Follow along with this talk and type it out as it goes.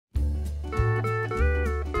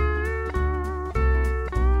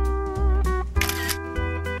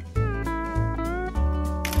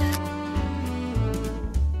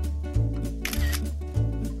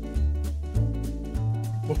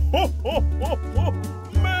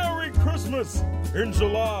Christmas in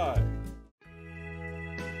July.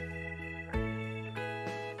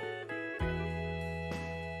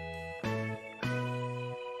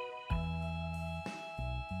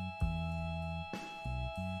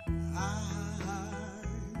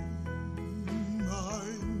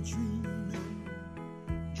 I'm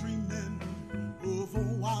dreaming of a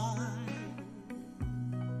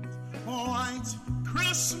white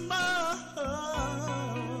Christmas,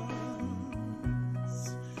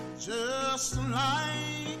 just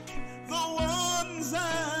like the ones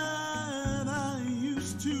that I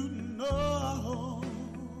used to know.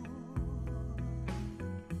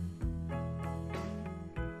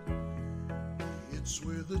 It's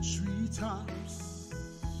where the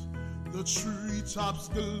treetops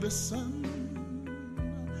glisten,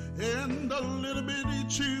 and the little bitty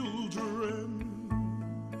children,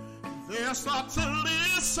 they start to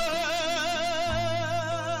listen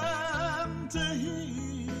to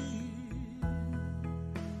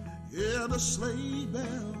hear the sleigh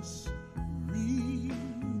bells ring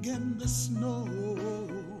in the snow.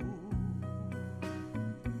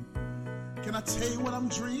 Can I tell you what I'm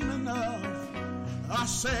dreaming of? I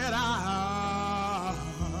said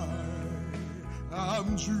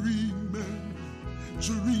I'm dreaming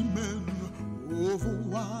of a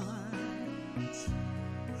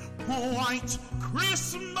white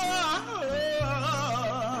Christmas,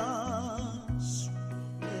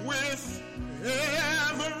 with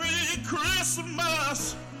every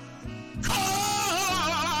Christmas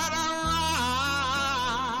card around.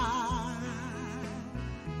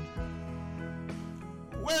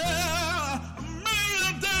 Well, may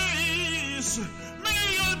your days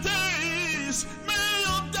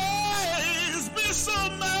be so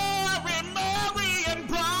merry, merry and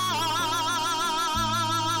bright.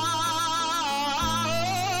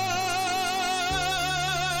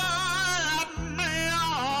 May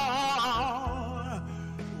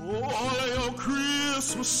all your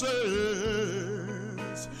Christmases,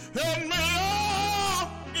 and may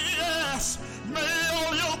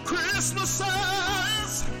all your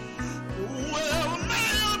Christmases, well, may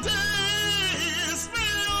your days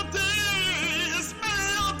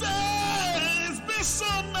be so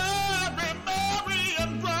merry, merry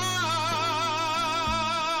and bright.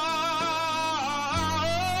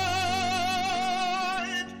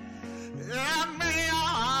 And may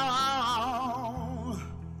all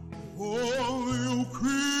your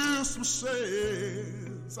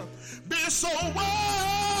Christmases be so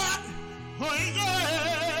white. Oh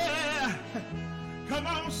yeah, come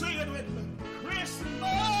on, sing it with me.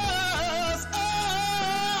 Christmas,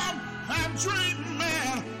 I'm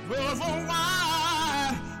dreaming of a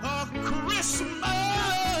white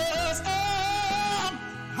Christmas.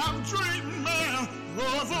 I'm dreaming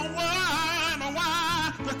of a white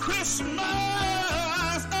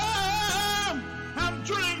Christmas. I'm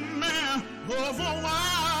dreaming of a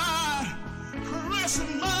white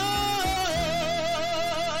Christmas.